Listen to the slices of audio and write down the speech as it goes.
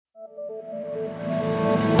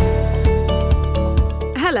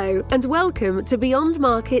Hello and welcome to Beyond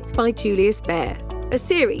Markets by Julius Baer, a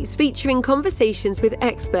series featuring conversations with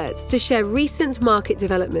experts to share recent market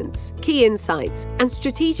developments, key insights, and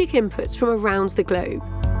strategic inputs from around the globe.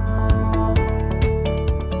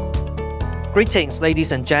 Greetings,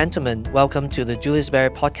 ladies and gentlemen. Welcome to the Julius Baer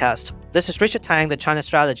podcast. This is Richard Tang, the China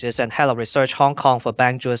Strategist and Head of Research Hong Kong for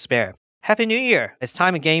Bank Julius Baer. Happy New Year! It's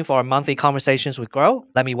time again for our monthly conversations with Grow.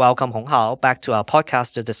 Let me welcome Hong Hao back to our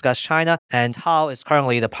podcast to discuss China, and Hao is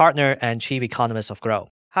currently the partner and Chief Economist of Grow.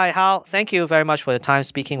 Hi Hao, thank you very much for your time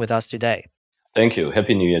speaking with us today. Thank you.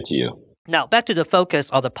 Happy New Year to you. Now, back to the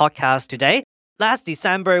focus of the podcast today. Last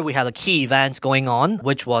December, we had a key event going on,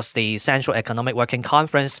 which was the Central Economic Working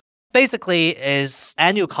Conference. Basically, is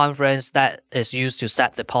annual conference that is used to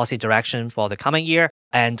set the policy direction for the coming year.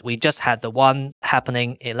 And we just had the one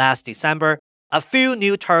happening in last December. A few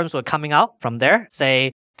new terms were coming out from there,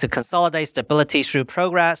 say to consolidate stability through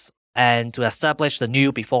progress and to establish the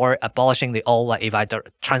new before abolishing the old, like if I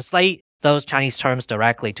translate those Chinese terms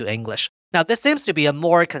directly to English. Now, this seems to be a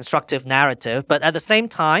more constructive narrative, but at the same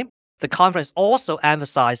time, the conference also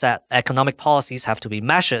emphasized that economic policies have to be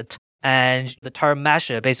measured. And the term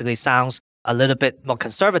measure basically sounds a little bit more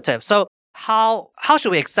conservative. So how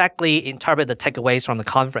should we exactly interpret the takeaways from the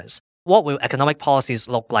conference? What will economic policies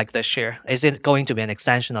look like this year? Is it going to be an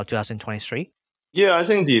extension of 2023? Yeah, I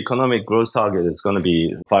think the economic growth target is going to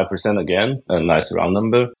be 5% again, a nice round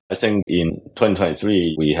number. I think in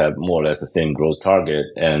 2023, we have more or less the same growth target.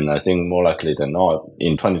 And I think more likely than not,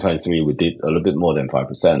 in 2023, we did a little bit more than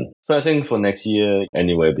 5%. So I think for next year,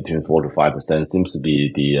 anywhere between 4 to 5% seems to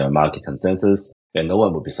be the market consensus. And no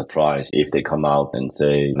one would be surprised if they come out and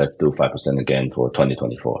say, let's do 5% again for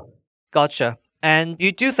 2024. Gotcha. And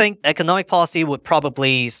you do think economic policy would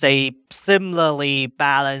probably stay similarly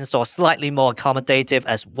balanced or slightly more accommodative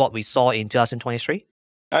as what we saw in 2023?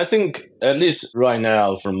 I think at least right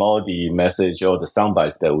now, from all the message or the sound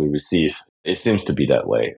bites that we receive, it seems to be that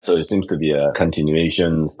way. So it seems to be a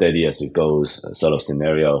continuation, steady as it goes sort of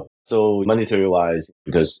scenario. So monetary-wise,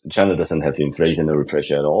 because China doesn't have inflationary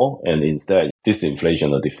pressure at all, and instead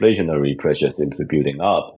disinflation or deflationary pressure seems to be building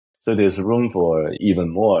up. So there's room for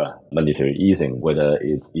even more monetary easing. Whether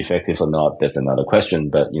it's effective or not, that's another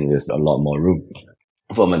question, but there's a lot more room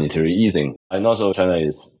for monetary easing. And also China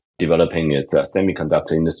is developing its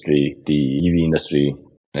semiconductor industry, the EV industry,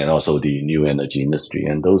 and also the new energy industry.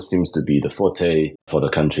 And those seems to be the forte for the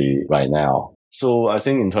country right now. So I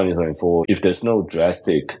think in 2024, if there's no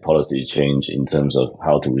drastic policy change in terms of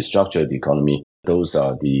how to restructure the economy, those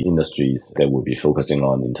are the industries that we'll be focusing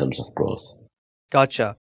on in terms of growth.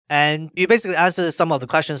 Gotcha. And you basically answered some of the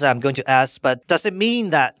questions that I'm going to ask, but does it mean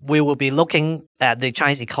that we will be looking at the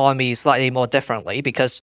Chinese economy slightly more differently?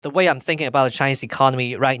 Because the way I'm thinking about the Chinese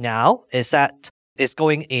economy right now is that it's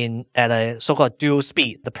going in at a so-called dual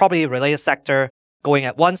speed. The property-related sector going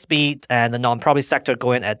at one speed and the non-property sector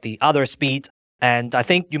going at the other speed. And I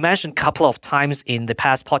think you mentioned a couple of times in the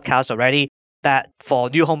past podcast already that for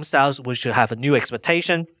new home sales, we should have a new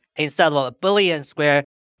expectation. Instead of 1 billion square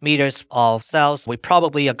meters of sales, we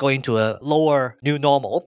probably are going to a lower new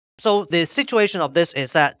normal. So the situation of this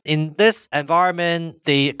is that in this environment,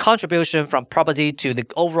 the contribution from property to the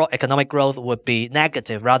overall economic growth would be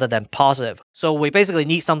negative rather than positive. So we basically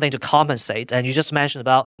need something to compensate. And you just mentioned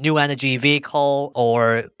about new energy vehicle,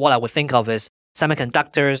 or what I would think of as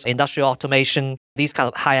semiconductors, industrial automation, these kind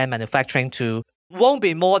of high-end manufacturing won't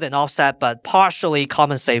be more than offset, but partially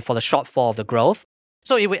compensate for the shortfall of the growth.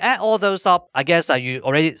 So if we add all those up, I guess you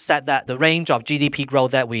already said that the range of GDP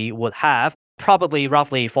growth that we would have, probably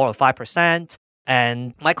roughly 4 or 5%.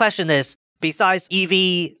 And my question is, besides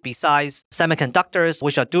EV, besides semiconductors,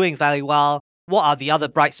 which are doing very well, what are the other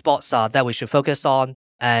bright spots that we should focus on?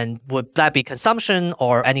 And would that be consumption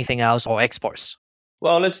or anything else, or exports?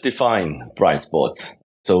 Well, let's define bright spots.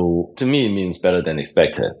 So to me, it means better than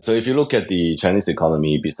expected. So if you look at the Chinese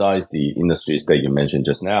economy, besides the industries that you mentioned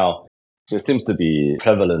just now, there seems to be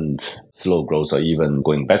prevalent slow growth or even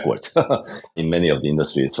going backwards in many of the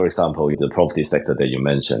industries. For example, the property sector that you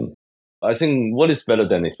mentioned. I think what is better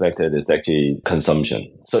than expected is actually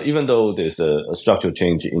consumption. So even though there's a structural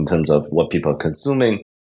change in terms of what people are consuming,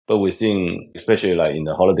 but we're seeing, especially like in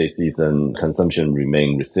the holiday season, consumption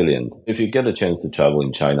remain resilient. If you get a chance to travel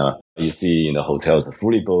in China, you see the hotels are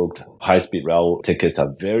fully booked, high-speed rail tickets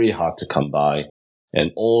are very hard to come by,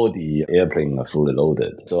 and all the airplanes are fully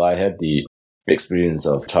loaded. So I had the experience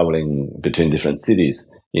of traveling between different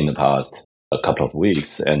cities in the past a couple of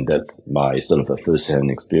weeks, and that's my sort of a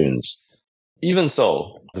first-hand experience. Even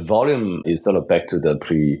so, the volume is sort of back to the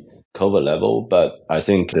pre-COVID level, but I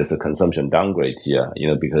think there's a consumption downgrade here,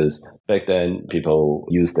 because back then people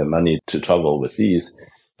used their money to travel overseas.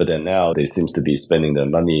 But then now they seems to be spending their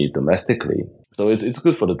money domestically. So it's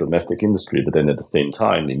good for the domestic industry, but then at the same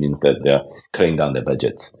time, it means that they're cutting down their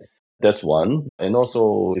budgets. That's one. And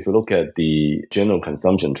also, if you look at the general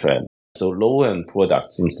consumption trend, so low-end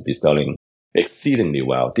products seems to be selling exceedingly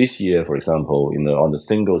well. This year, for example, on the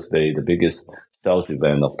Singles Day, the biggest sales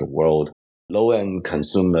event of the world, low-end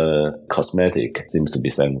consumer cosmetic seems to be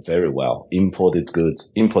selling very well. Imported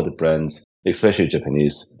goods, imported brands, especially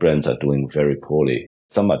Japanese brands, are doing very poorly.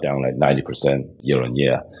 Some are down like 90% year on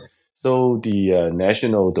year. So the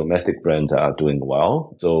national domestic brands are doing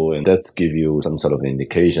well. So, and that's give you some sort of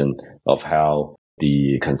indication of how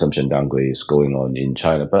the consumption downgrade is going on in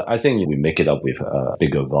China. But I think we make it up with a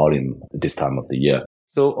bigger volume this time of the year.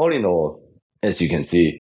 So all in all, as you can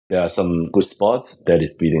see, there are some good spots that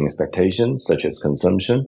is beating expectations, such as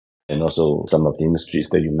consumption and also some of the industries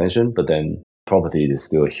that you mentioned. But then property is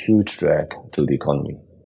still a huge drag to the economy.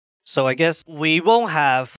 So I guess we won't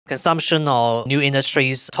have consumption or new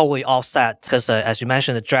industries totally offset because, as you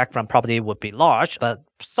mentioned, the drag from property would be large, but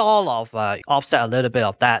sort of offset a little bit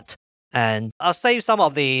of that. And I'll save some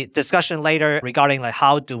of the discussion later regarding like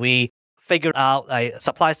how do we figure out a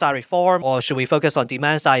supply side reform or should we focus on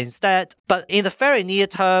demand side instead. But in the very near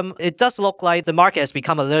term, it does look like the market has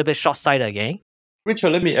become a little bit short-sighted again.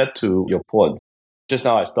 Richard, let me add to your point. Just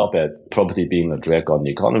now I stopped at property being a drag on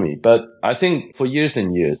the economy, but I think for years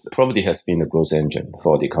and years, property has been a growth engine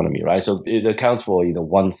for the economy, right? So it accounts for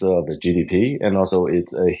 1/3 of the GDP, and also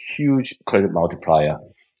it's a huge credit multiplier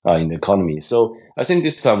in the economy. So I think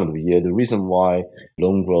this time of the year, the reason why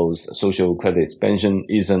loan growth, social credit expansion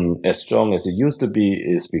isn't as strong as it used to be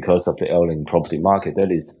is because of the ailing property market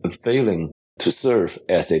that is failing to serve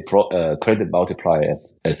as a credit multiplier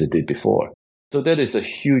as it did before. So that is a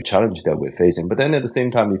huge challenge that we're facing. But then at the same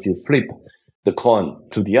time, if you flip the coin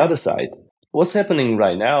to the other side, what's happening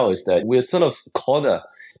right now is that we're sort of cornered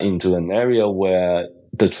into an area where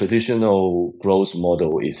the traditional growth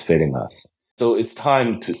model is failing us. So it's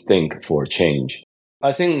time to think for a change.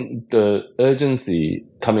 I think the urgency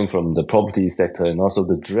coming from the property sector and also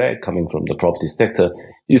the drag coming from the property sector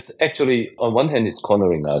is actually, on one hand, it's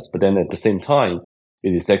cornering us, but then at the same time,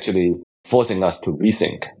 it is actually forcing us to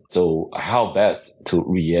rethink. So how best to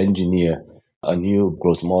re-engineer a new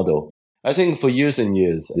growth model? I think for years and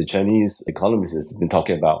years, the Chinese economists have been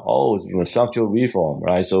talking about, structural reform,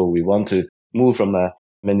 right? So we want to move from a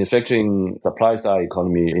manufacturing supply side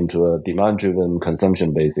economy into a demand-driven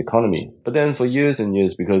consumption-based economy. But then for years and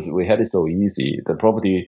years, because we had it so easy, the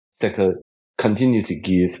property sector continued to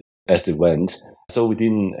give as it went. So we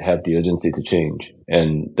didn't have the urgency to change.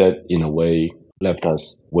 And that, in a way, left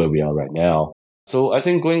us where we are right now. So I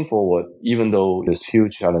think going forward, even though there's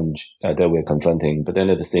huge challenge that we're confronting, but then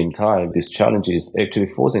at the same time, this challenge is actually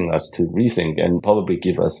forcing us to rethink and probably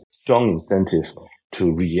give us strong incentive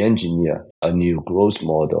to re-engineer a new growth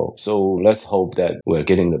model. So let's hope that we're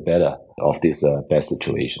getting the better of this bad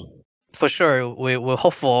situation. For sure, we will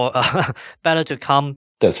hope for better to come.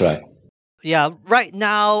 That's right. Yeah, right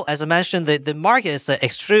now, as I mentioned, the market is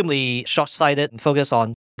extremely short-sighted and focused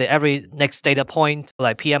on the every next data point.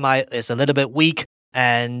 Like PMI is a little bit weak,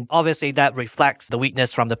 and obviously that reflects the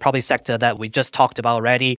weakness from the property sector that we just talked about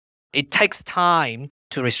already. It takes time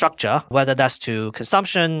to restructure, whether that's to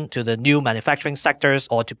consumption, to the new manufacturing sectors,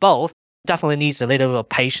 or to both. Definitely needs a little bit of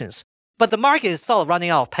patience. But the market is sort of running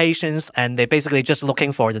out of patience, and they're basically just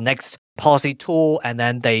looking for the next policy tool, and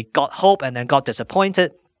then they got hope and then got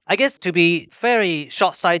disappointed. I guess to be very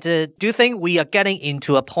short-sighted, do you think we are getting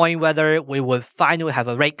into a point whether we would finally have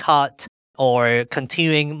a rate cut or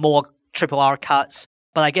continuing more RRR cuts?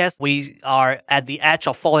 But I guess we are at the edge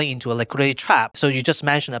of falling into a liquidity trap. So you just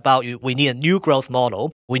mentioned about we need a new growth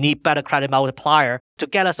model. We need better credit multiplier to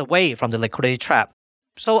get us away from the liquidity trap.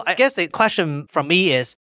 So I guess the question from me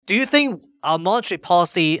is, do you think our monetary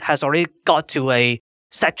policy has already got to a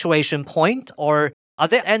saturation point, or are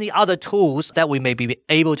there any other tools that we may be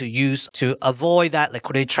able to use to avoid that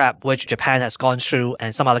liquidity trap, which Japan has gone through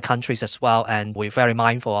and some other countries as well, and we're very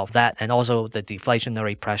mindful of that, and also the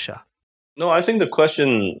deflationary pressure? No, I think the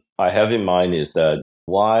question I have in mind is that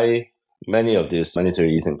why many of these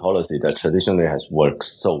monetary easing policy that traditionally has worked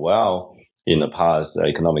so well in the past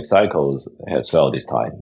economic cycles has failed this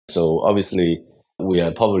time. So obviously, we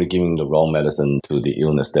are probably giving the wrong medicine to the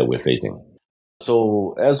illness that we're facing.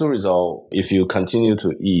 So as a result, if you continue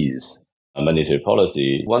to ease monetary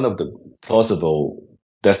policy, one of the plausible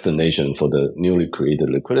destination for the newly created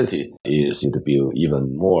liquidity is to build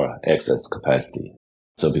even more excess capacity.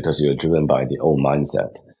 So because you're driven by the old mindset.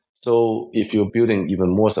 So if you're building even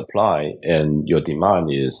more supply and your demand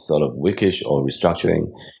is sort of weakish or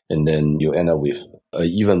restructuring, and then you end up with an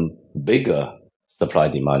even bigger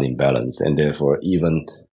supply-demand imbalance and therefore even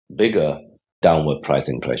bigger downward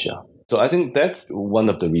pricing pressure. So I think that's one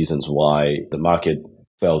of the reasons why the market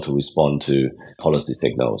failed to respond to policy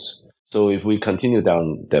signals. So if we continue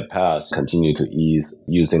down that path, continue to ease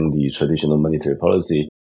using the traditional monetary policy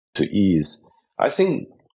to ease, I think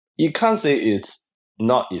you can't say it's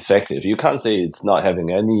not effective. You can't say it's not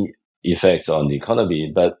having any effects on the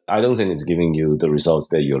economy, but I don't think it's giving you the results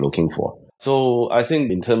that you're looking for. So I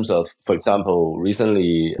think in terms of, for example,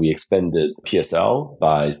 recently we expanded PSL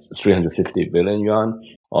by 350 billion yuan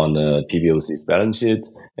on the PBOC's balance sheet.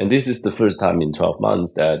 And this is the first time in 12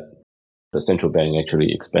 months that the central bank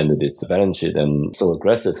actually expanded its balance sheet and so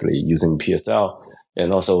aggressively using PSL.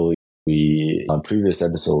 And also we, on previous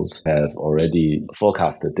episodes, have already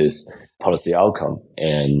forecasted this policy outcome.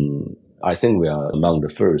 And I think we are among the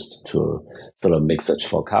first to sort of make such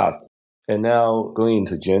forecast. And now going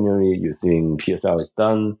into January, you're seeing PSL is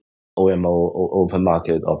done, OMO, open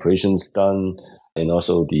market operations done, and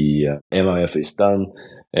also the MIF is done.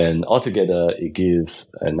 And altogether, it gives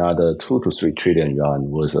another 2 to 3 trillion yuan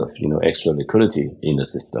worth of extra liquidity in the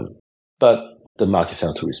system. But the market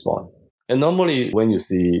failed to respond. And normally, when you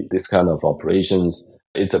see this kind of operations,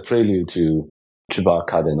 it's a prelude to triple R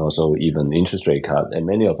cut and also even interest rate cut. And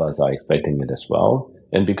many of us are expecting it as well.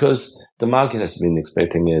 And because the market has been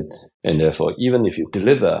expecting it, and therefore, even if you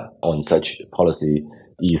deliver on such policy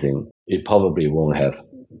easing, it probably won't have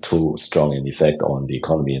too strong an effect on the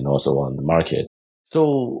economy and also on the market.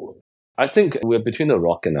 So I think we're between a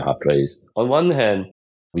rock and a hard place. On one hand,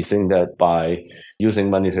 we think that by using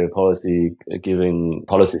monetary policy, giving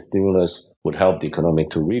policy stimulus would help the economy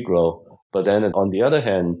to regrow. But then on the other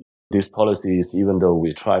hand, these policies, even though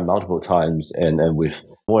we try multiple times and with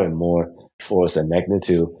more and more force and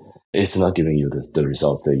magnitude, it's not giving you the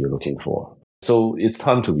results that you're looking for. So it's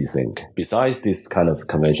time to rethink. Besides this kind of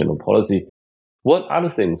conventional policy, what other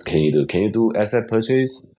things can you do? Can you do asset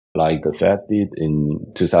purchase like the Fed did in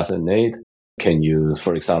 2008? Can you,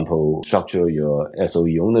 for example, structure your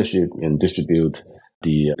SOE ownership and distribute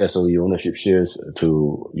the SOE ownership shares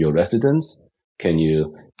to your residents? Can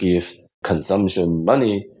you give consumption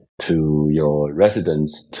money to your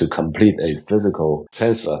residents to complete a physical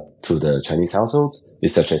transfer to the Chinese households,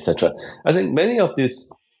 etc., etc.? I think many of these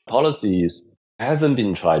policies haven't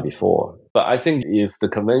been tried before. But I think if the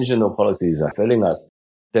conventional policies are failing us,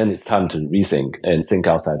 then it's time to rethink and think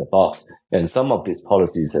outside the box. And some of these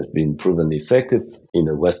policies have been proven effective in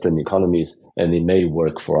the Western economies, and it may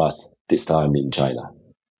work for us this time in China.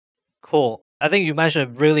 Cool. I think you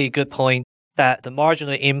mentioned a really good point that the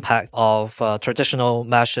marginal impact of traditional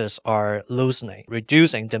measures are loosening,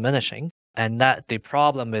 reducing, diminishing, and that the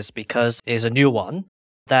problem is because it's a new one,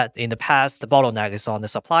 that in the past, the bottleneck is on the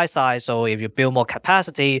supply side. So if you build more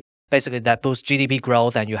capacity, basically that boosts GDP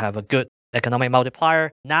growth and you have a good economic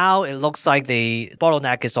multiplier. Now it looks like the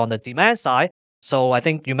bottleneck is on the demand side. So I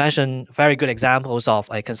think you mentioned very good examples of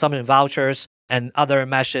consumption vouchers and other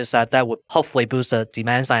measures that would hopefully boost the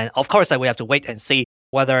demand side. And of course, we have to wait and see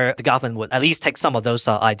whether the government would at least take some of those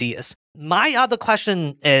ideas. My other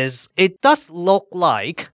question is, it does look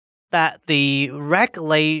like that the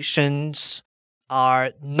regulations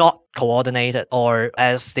are not coordinated, or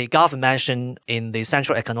as the government mentioned in the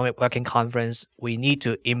Central Economic Working Conference, we need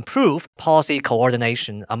to improve policy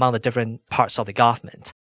coordination among the different parts of the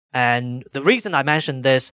government. And the reason I mention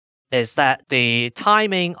this is that the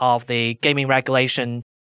timing of the gaming regulation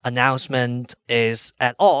announcement is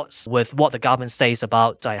at odds with what the government says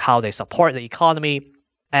about how they support the economy.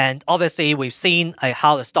 And obviously, we've seen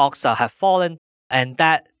how the stocks have fallen, and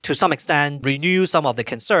that to some extent renews some of the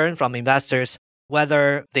concern from investors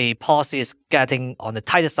whether the policy is getting on the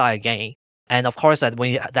tighter side again. And of course, that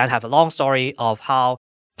we then have a long story of how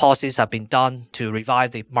policies have been done to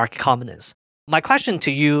revive the market confidence. My question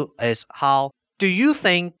to you is, how do you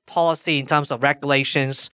think policy in terms of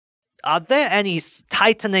regulations, are there any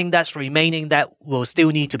tightening that's remaining that will still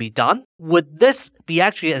need to be done? Would this be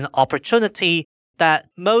actually an opportunity that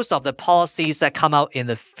most of the policies that come out in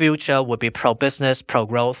the future would be pro-business,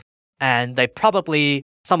 pro-growth, and they probably,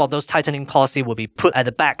 some of those tightening policy will be put at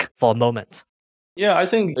the back for a moment? Yeah, I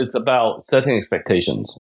think it's about setting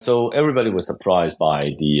expectations. So everybody was surprised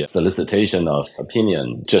by the solicitation of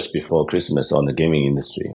opinion just before Christmas on the gaming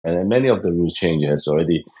industry. And many of the rules change has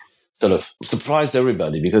already sort of surprised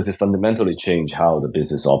everybody because it fundamentally changed how the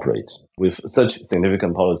business operates. With such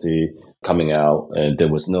significant policy coming out, and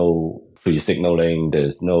there was no pre-signaling,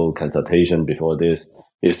 there's no consultation before this,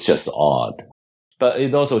 it's just odd. But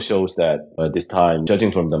it also shows that this time,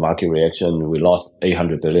 judging from the market reaction, we lost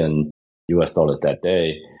 $800 billion that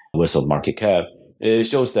day worth of market cap. It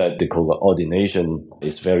shows that the coordination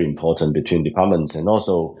is very important between departments, and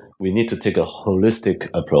also we need to take a holistic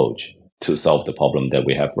approach to solve the problem that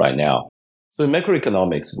we have right now. So in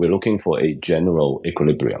macroeconomics, we're looking for a general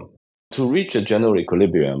equilibrium. To reach a general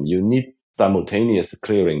equilibrium, you need simultaneous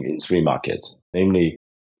clearing in three markets, namely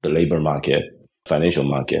the labor market, financial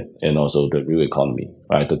market, and also the real economy,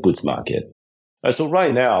 right? The goods market. So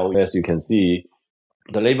right now, as you can see,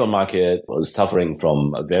 the labor market was suffering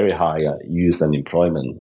from a very high youth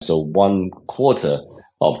unemployment. So 1/4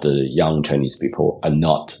 of the young Chinese people are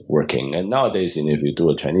not working. And nowadays, if you do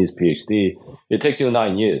a Chinese PhD, it takes you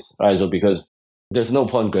 9 years, right? So because there's no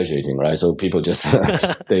point graduating, right? So people just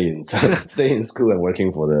stay in school and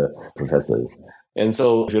working for the professors. And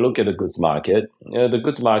so if you look at the goods market,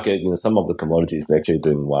 some of the commodities are actually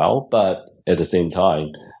doing well, but at the same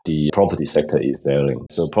time, the property sector is selling.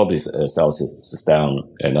 So property sales is down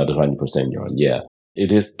another 20% year on year.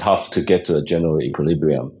 It is tough to get to a general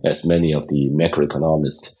equilibrium, as many of the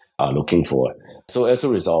macroeconomists are looking for. So as a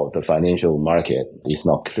result, the financial market is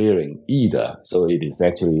not clearing either. So it is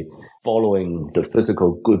actually following the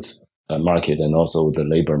physical goods market and also the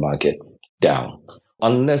labor market down.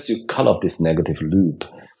 Unless you cut off this negative loop,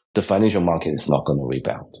 the financial market is not going to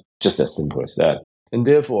rebound. Just as simple as that. And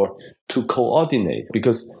therefore, to coordinate,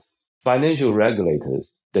 because financial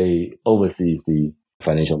regulators, they oversee the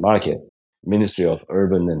financial market. Ministry of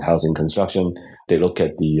Urban and Housing Construction, they look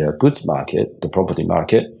at the goods market, the property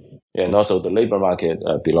market, and also the labor market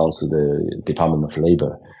belongs to the Department of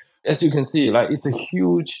Labor. As you can see, it's a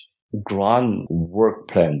huge grand work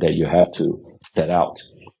plan that you have to set out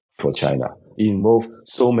for China. It involves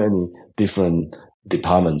so many different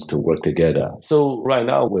departments to work together. So right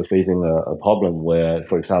now we're facing a problem where,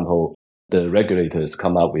 for example, the regulators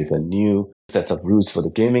come up with a new set of rules for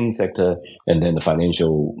the gaming sector, and then the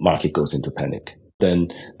financial market goes into panic. Then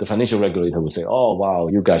the financial regulator will say, oh, wow,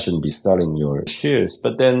 you guys shouldn't be selling your shares.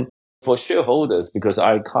 But then for shareholders, because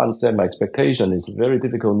I can't set my expectation, it's very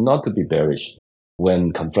difficult not to be bearish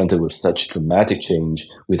when confronted with such dramatic change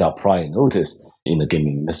without prior notice in the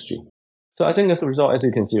gaming industry. So I think as a result, as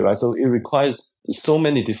you can see, right, so it requires so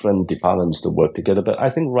many different departments to work together. But I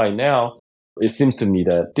think right now, it seems to me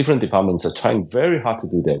that different departments are trying very hard to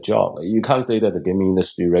do their job. You can't say that the gaming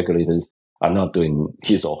industry regulators are not doing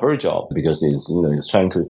his or her job, because it's trying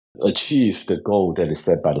to achieve the goal that is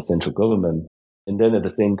set by the central government. And then at the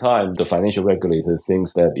same time, the financial regulator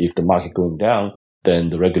thinks that if the market going down, then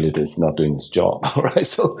the regulator is not doing his job, right?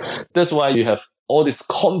 So that's why you have all these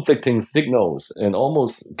conflicting signals and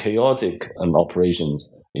almost chaotic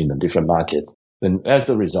operations in the different markets. And as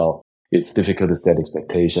a result, it's difficult to set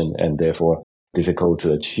expectation and therefore difficult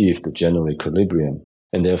to achieve the general equilibrium.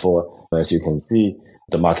 And therefore, as you can see,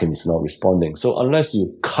 the market is not responding. So unless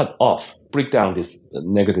you break down this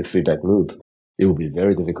negative feedback loop, it will be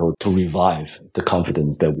very difficult to revive the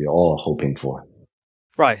confidence that we're all hoping for.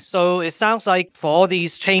 Right. So it sounds like for all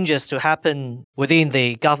these changes to happen within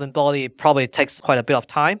the government body, it probably takes quite a bit of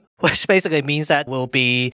time, which basically means that we'll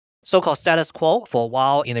be so-called status quo for a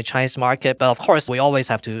while in the Chinese market. But of course, we always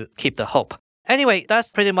have to keep the hope. Anyway,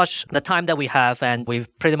 that's pretty much the time that we have, and we've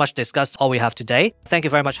pretty much discussed all we have today. Thank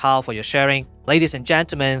you very much, Hao, for your sharing. Ladies and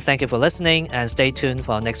gentlemen, thank you for listening, and stay tuned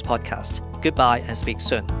for our next podcast. Goodbye and speak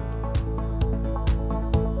soon.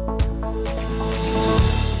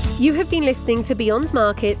 You have been listening to Beyond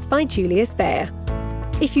Markets by Julius Baer.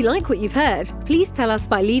 If you like what you've heard, please tell us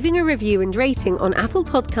by leaving a review and rating on Apple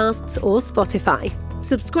Podcasts or Spotify.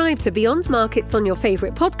 Subscribe to Beyond Markets on your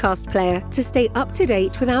favourite podcast player to stay up to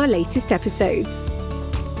date with our latest episodes.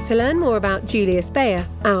 To learn more about Julius Baer,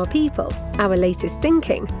 our people, our latest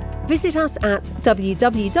thinking, visit us at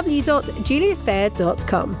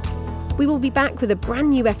www.juliusbaer.com. We will be back with a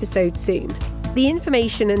brand new episode soon. The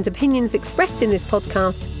information and opinions expressed in this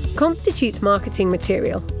podcast constitute marketing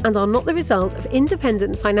material and are not the result of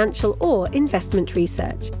independent financial or investment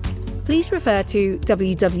research. Please refer to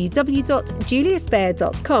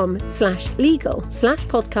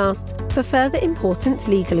www.juliusbaer.com/legal/podcast for further important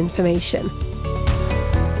legal information.